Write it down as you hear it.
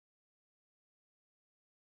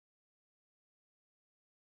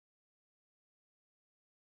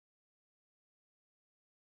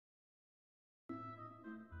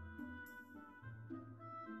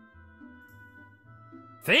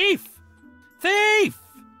Thief! Thief!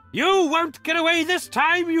 You won't get away this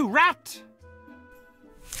time, you rat!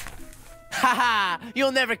 Ha ha!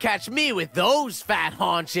 You'll never catch me with those fat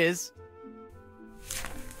haunches!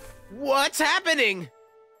 What's happening?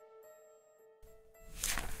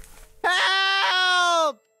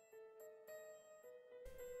 Help!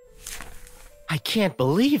 I can't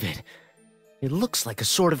believe it. It looks like a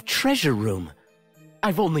sort of treasure room.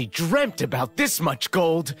 I've only dreamt about this much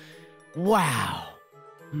gold. Wow.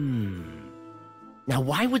 Now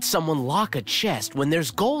why would someone lock a chest when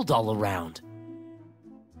there's gold all around?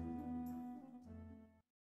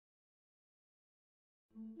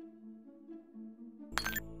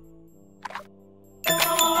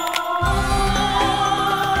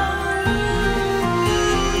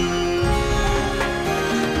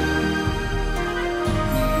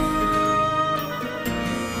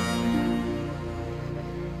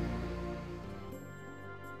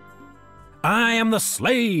 I am the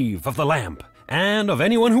slave of the lamp, and of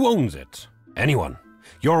anyone who owns it. Anyone.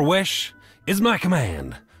 Your wish is my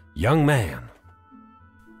command, young man.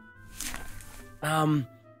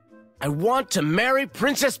 I want to marry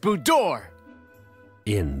Princess Budor.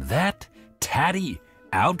 In that tatty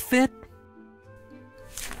outfit?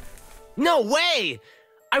 No way!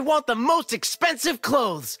 I want the most expensive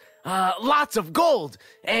clothes, lots of gold,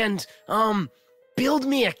 and, build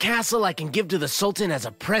me a castle I can give to the Sultan as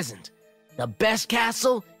a present. The best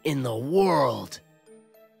castle in the world.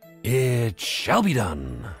 It shall be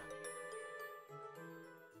done.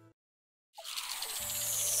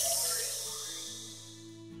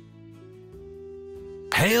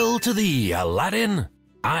 Hail to thee, Aladdin!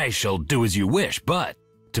 I shall do as you wish, but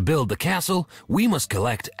to build the castle, we must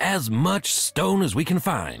collect as much stone as we can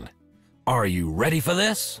find. Are you ready for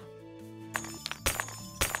this?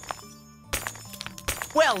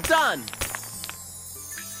 Well done!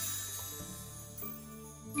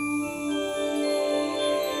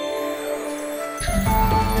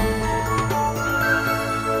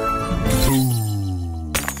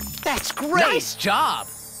 That's great! Nice job!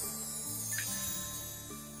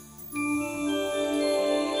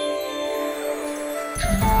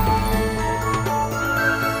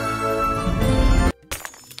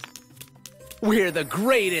 We're the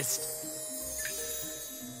greatest!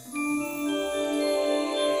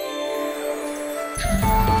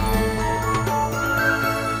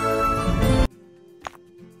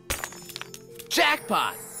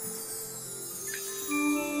 Jackpot!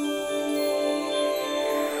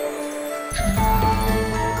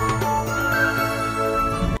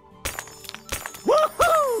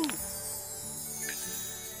 Woohoo!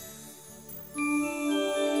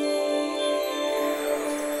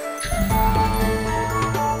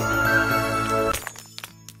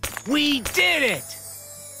 We did it!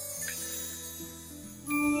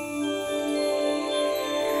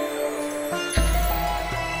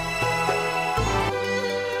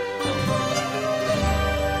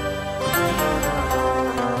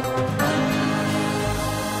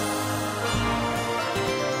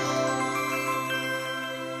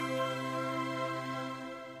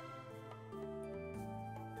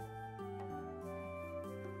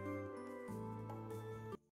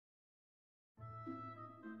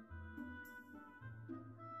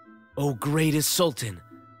 O greatest Sultan,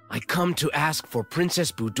 I come to ask for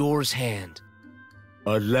Princess Budor's hand.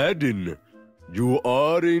 Aladdin, you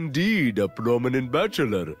are indeed a prominent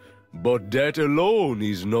bachelor, but that alone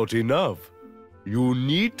is not enough. You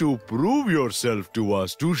need to prove yourself to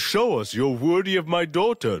us to show us you're worthy of my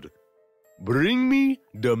daughter. Bring me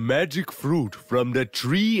the magic fruit from the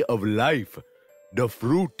tree of life, the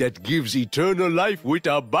fruit that gives eternal life with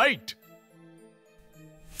a bite.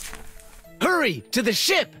 Hurry, to the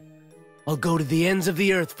ship! I'll go to the ends of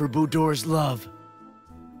the earth for Budor's love.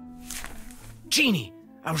 Genie,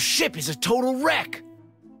 our ship is a total wreck!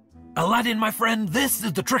 Aladdin, my friend, this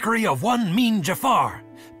is the trickery of one mean Jafar.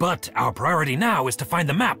 But our priority now is to find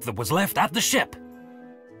the map that was left at the ship.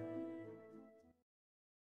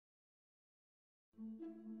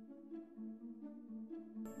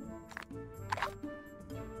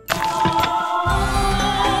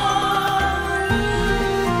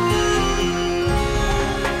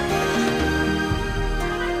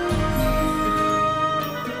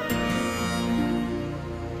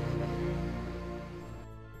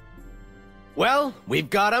 Well, we've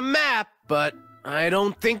got a map, but I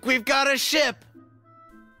don't think we've got a ship.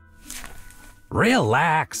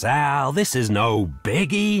 Relax, Al. This is no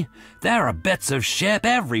biggie. There are bits of ship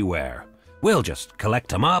everywhere. We'll just collect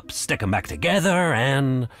them up, stick them back together,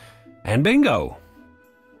 and bingo.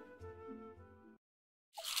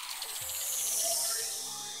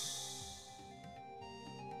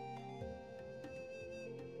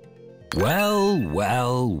 Well,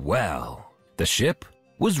 well, well. The ship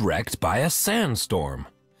was wrecked by a sandstorm.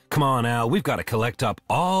 Come on, Al, we've got to collect up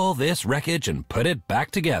all this wreckage and put it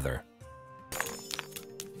back together.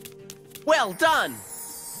 Well done!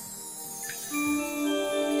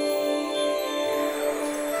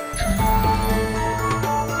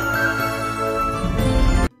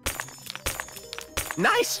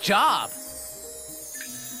 Nice job!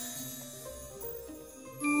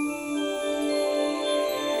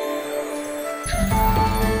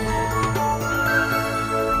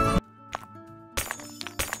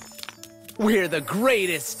 We're the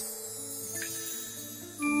greatest!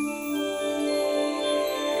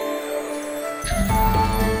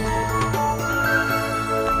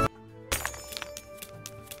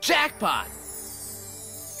 Jackpot!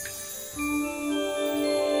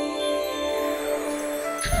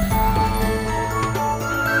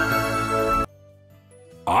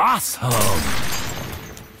 Awesome!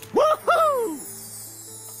 Woohoo!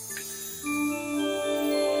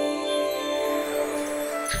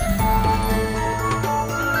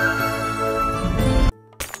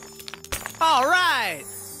 All right!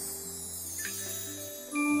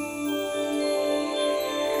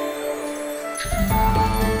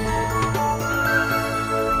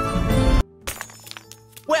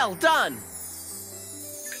 Well done!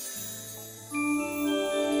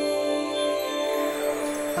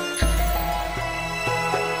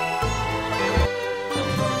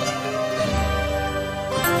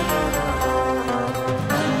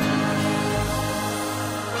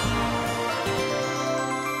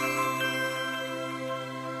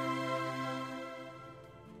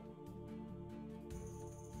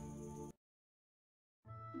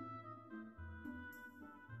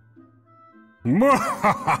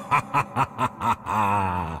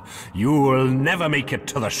 You'll never make it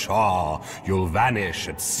to the shore. You'll vanish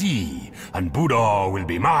at sea, and Buddha will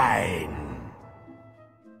be mine.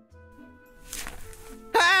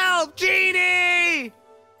 Help, Genie!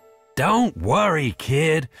 Don't worry,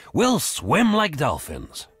 kid. We'll swim like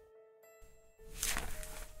dolphins.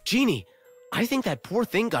 Genie, I think that poor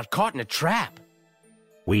thing got caught in a trap.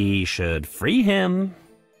 We should free him.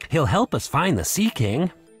 He'll help us find the Sea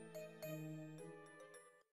King.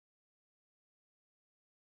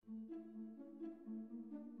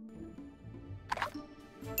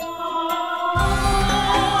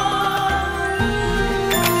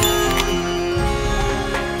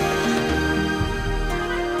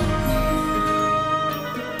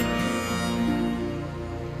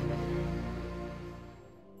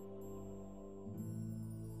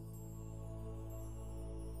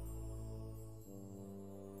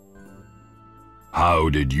 How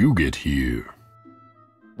did you get here?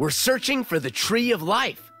 We're searching for the Tree of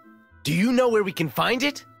Life. Do you know where we can find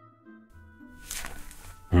it?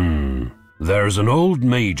 There's an old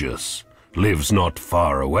magus, lives not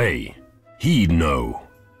far away. He'd know.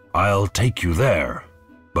 I'll take you there,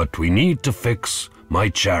 but we need to fix my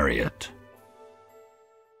chariot.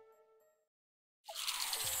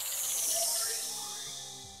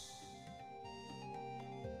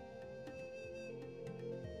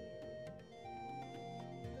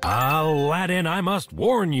 Aladdin, I must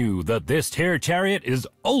warn you that this here chariot is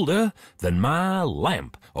older than my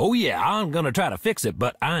lamp. Oh yeah, I'm gonna try to fix it,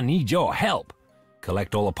 but I need your help.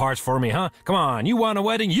 Collect all the parts for me, huh? Come on, you want a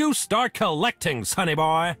wedding? You start collecting, sonny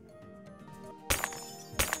boy.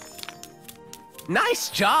 Nice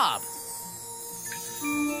job!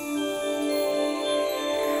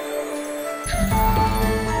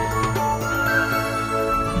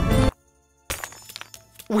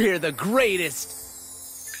 We're the greatest!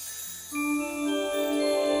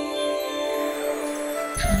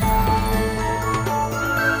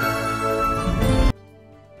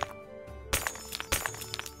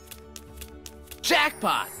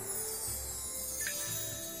 Jackpot!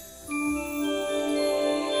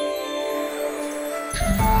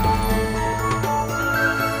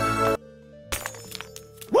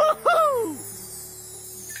 Woohoo!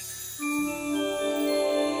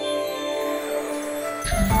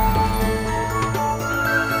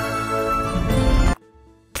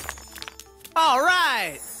 All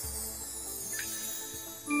right!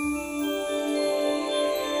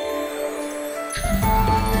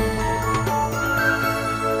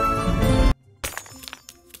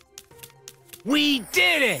 We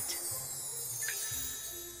did it!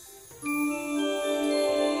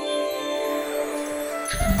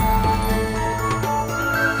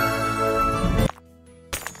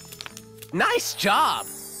 Nice job!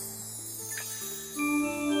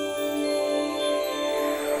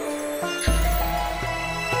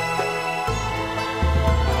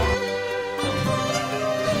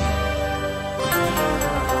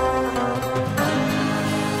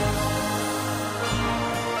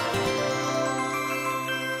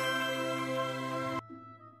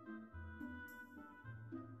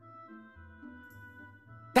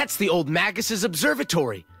 That's the old Magus's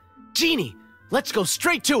observatory. Genie, let's go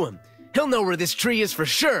straight to him. He'll know where this tree is for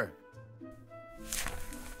sure.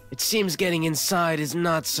 It seems getting inside is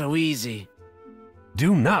not so easy.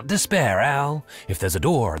 Do not despair, Al. If there's a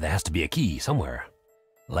door, there has to be a key somewhere.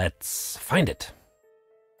 Let's find it.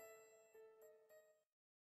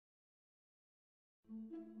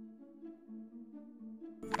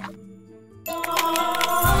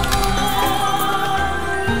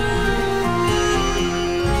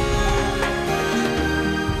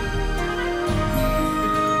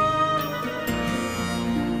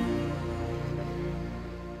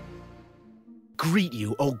 Greet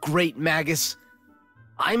you, O great Magus.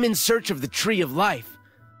 I'm in search of the Tree of Life.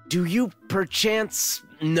 Do you, perchance,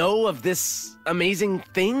 know of this amazing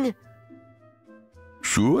thing?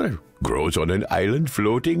 Sure. Grows on an island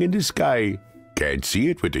floating in the sky. Can't see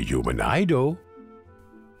it with the human eye, though.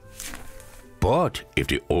 But if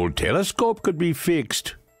the old telescope could be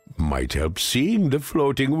fixed, might help seeing the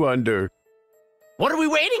floating wonder. What are we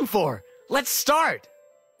waiting for? Let's start.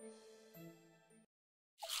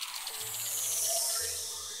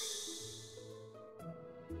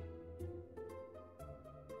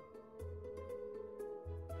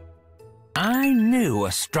 I knew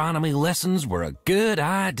astronomy lessons were a good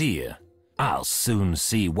idea. I'll soon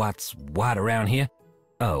see what's what around here.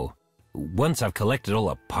 Oh, once I've collected all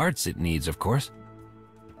the parts it needs, of course.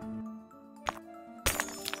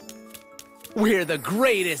 We're the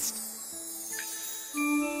greatest.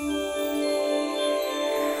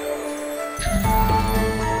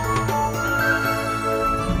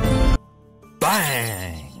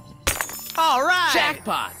 Bang! All right.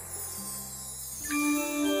 Jackpot.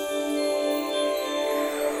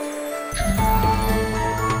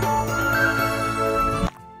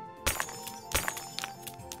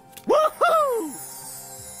 Woohoo!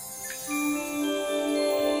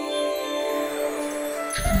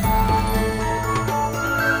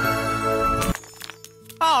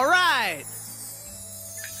 All right.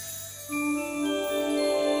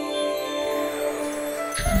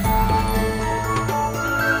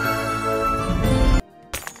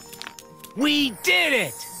 We did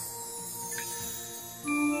it!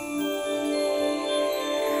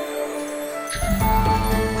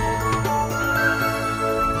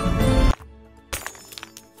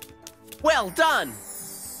 Well done!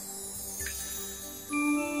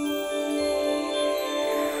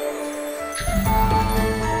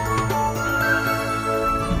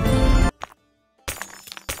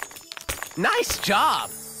 Nice job!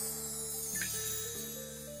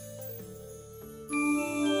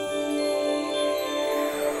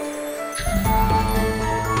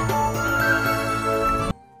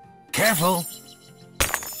 Careful!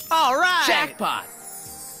 All right! Jackpot!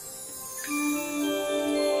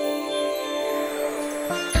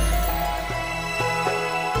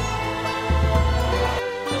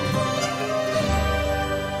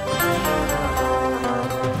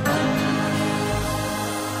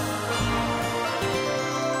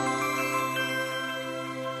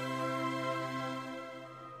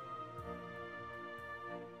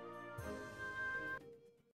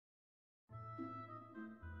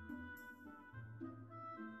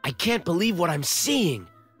 I can't believe what I'm seeing.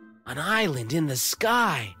 An island in the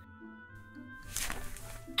sky.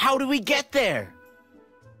 How do we get there?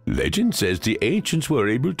 Legend says the ancients were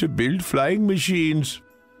able to build flying machines.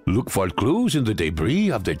 Look for clues in the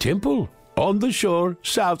debris of the temple on the shore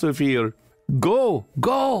south of here. Go,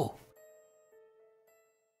 go!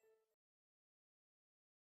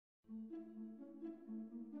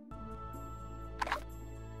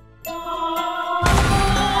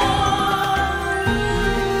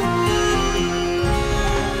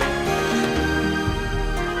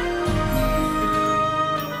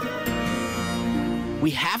 We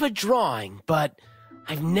have a drawing, but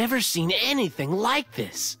I've never seen anything like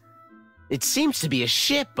this. It seems to be a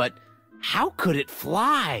ship, but how could it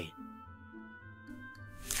fly?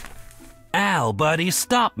 Al, buddy,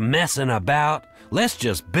 stop messing about. Let's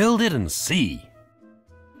just build it and see.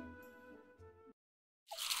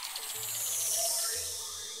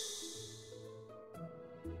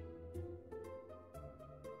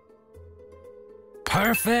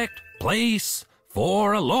 Perfect place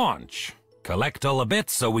for a launch. Collect all the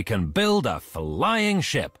bits so we can build a flying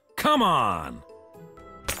ship. Come on!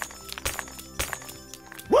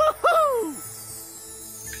 Woohoo!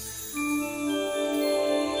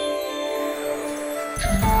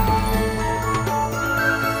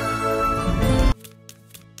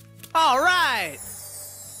 All right!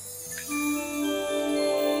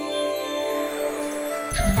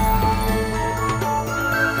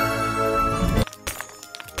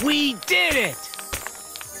 We did it!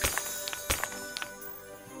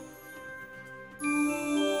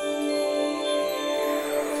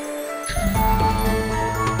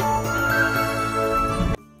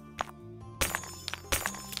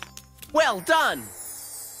 Well done!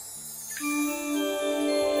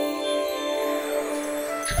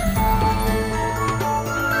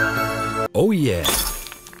 Oh yeah.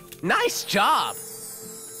 Nice job!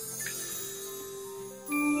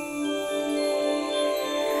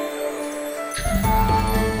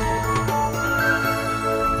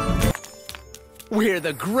 We're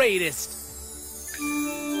the greatest!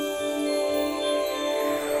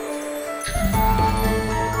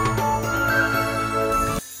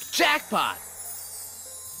 Jackpot!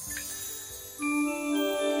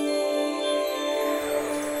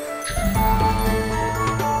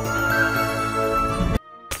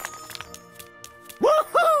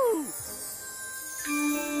 Woohoo!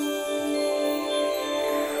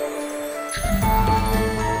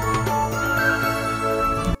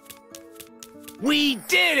 We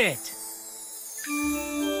did it!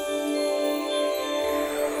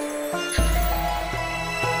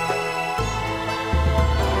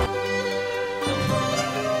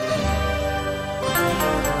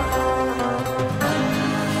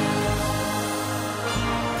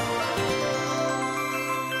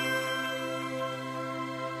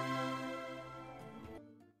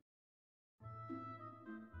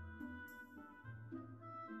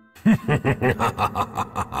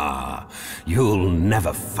 You'll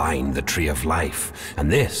never find the Tree of Life,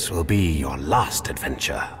 and this will be your last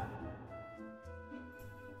adventure.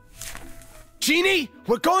 Genie,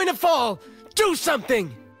 we're going to fall! Do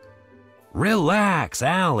something! Relax,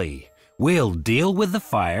 Allie. We'll deal with the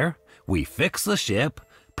fire, we fix the ship,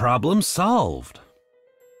 problem solved.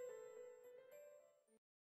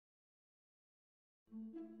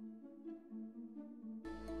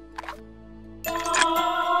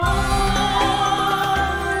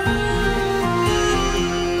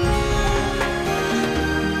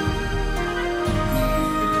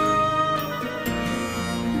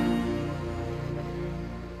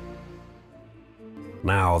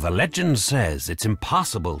 Now, the legend says it's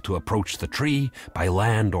impossible to approach the tree by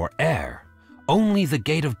land or air. Only the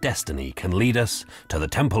Gate of Destiny can lead us to the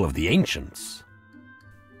Temple of the Ancients.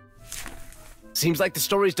 Seems like the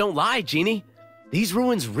stories don't lie, Genie. These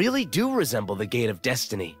ruins really do resemble the Gate of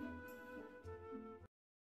Destiny.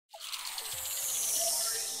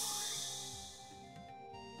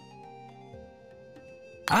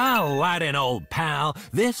 Aladdin, old pal,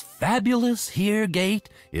 this fabulous here gate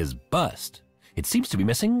is bust. It seems to be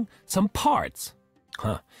missing some parts.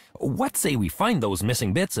 Huh. What say we find those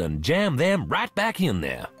missing bits and jam them right back in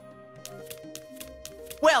there?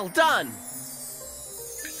 Well done!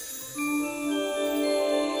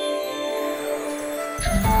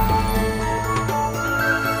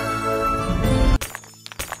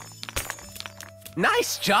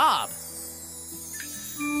 Nice job!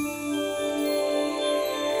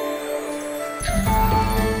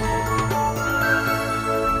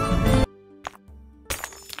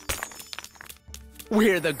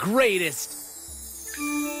 We're the greatest!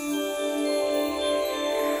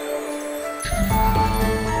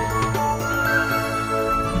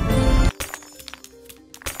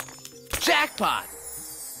 Jackpot!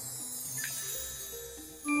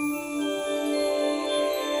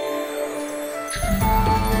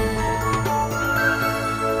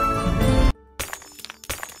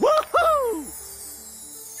 Woohoo!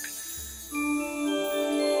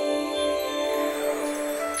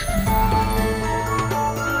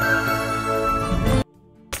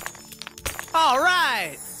 All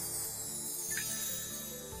right!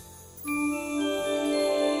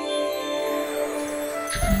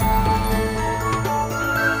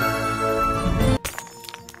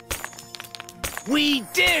 We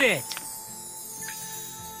did it!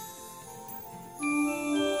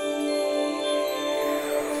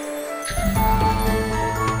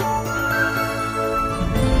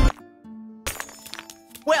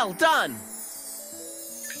 Well done!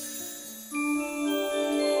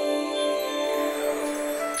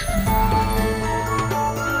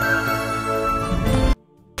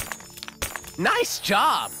 Nice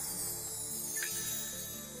job!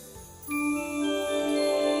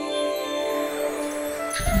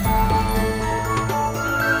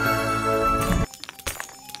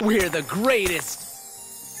 We're the greatest!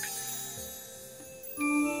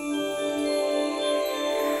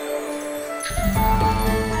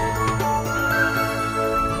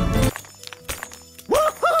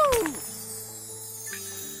 Woohoo!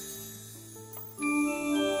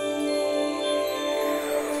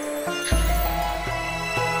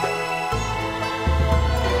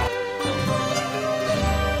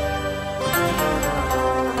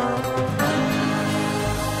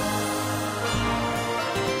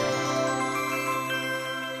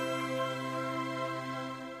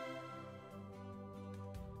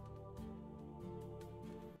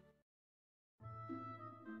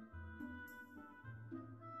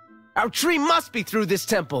 Our tree must be through this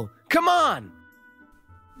temple. Come on!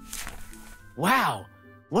 Wow,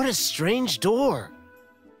 what a strange door.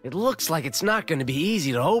 It looks like it's not going to be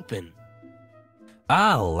easy to open.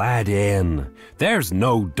 Aladdin, there's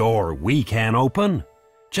no door we can't open.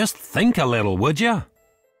 Just think a little, would ya?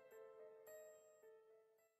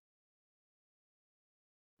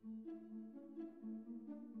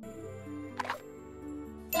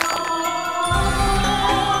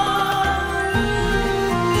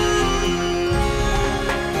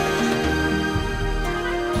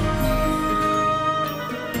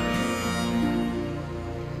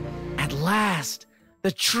 At last,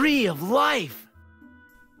 the Tree of Life.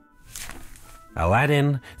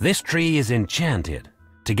 Aladdin, this tree is enchanted.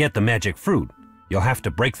 To get the magic fruit, you'll have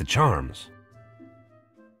to break the charms.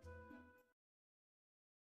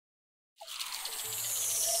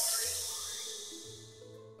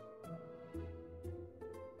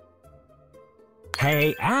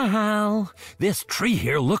 Hey, Al, this tree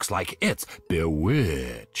here looks like it's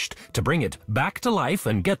bewitched. To bring it back to life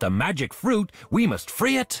and get the magic fruit, we must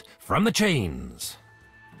free it from the chains.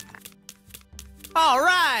 All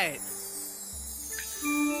right!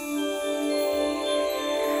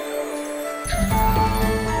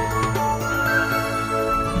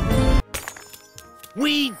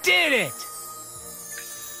 We did it!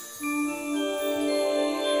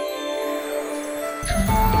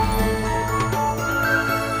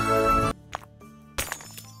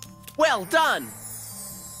 Well done!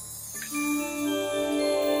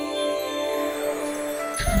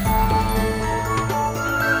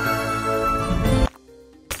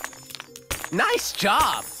 Nice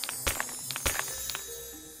job!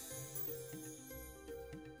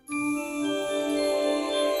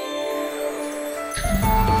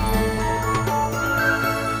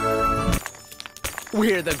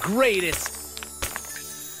 We're the greatest!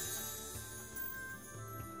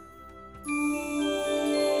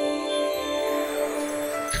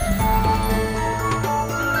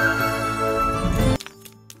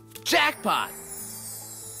 Jackpot!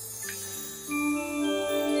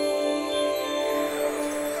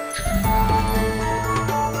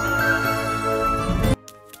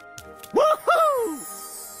 Woohoo!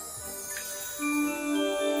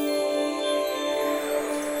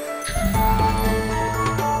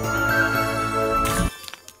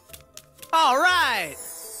 All right!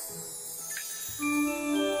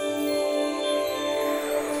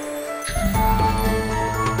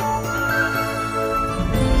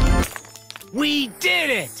 We did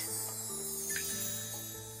it!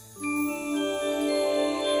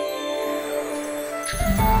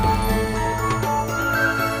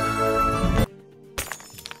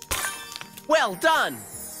 Well done!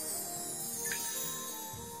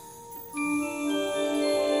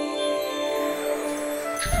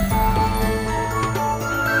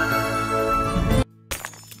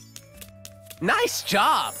 Nice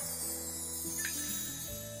job!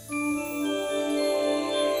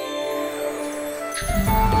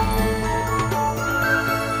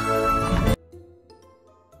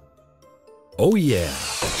 Oh yeah.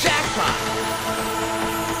 Jackpot!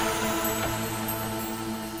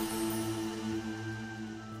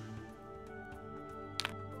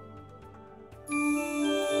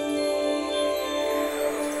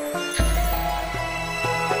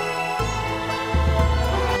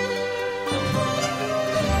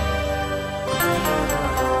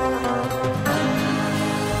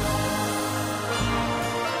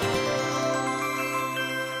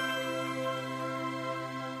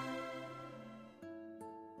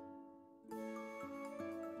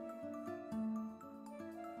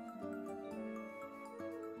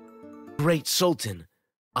 Great Sultan,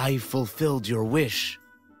 I fulfilled your wish.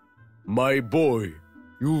 My boy,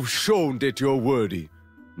 you've shown that you're worthy.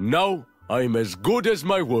 Now I'm as good as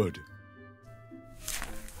my word.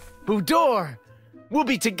 Budor, we'll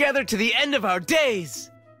be together to the end of our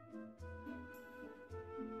days!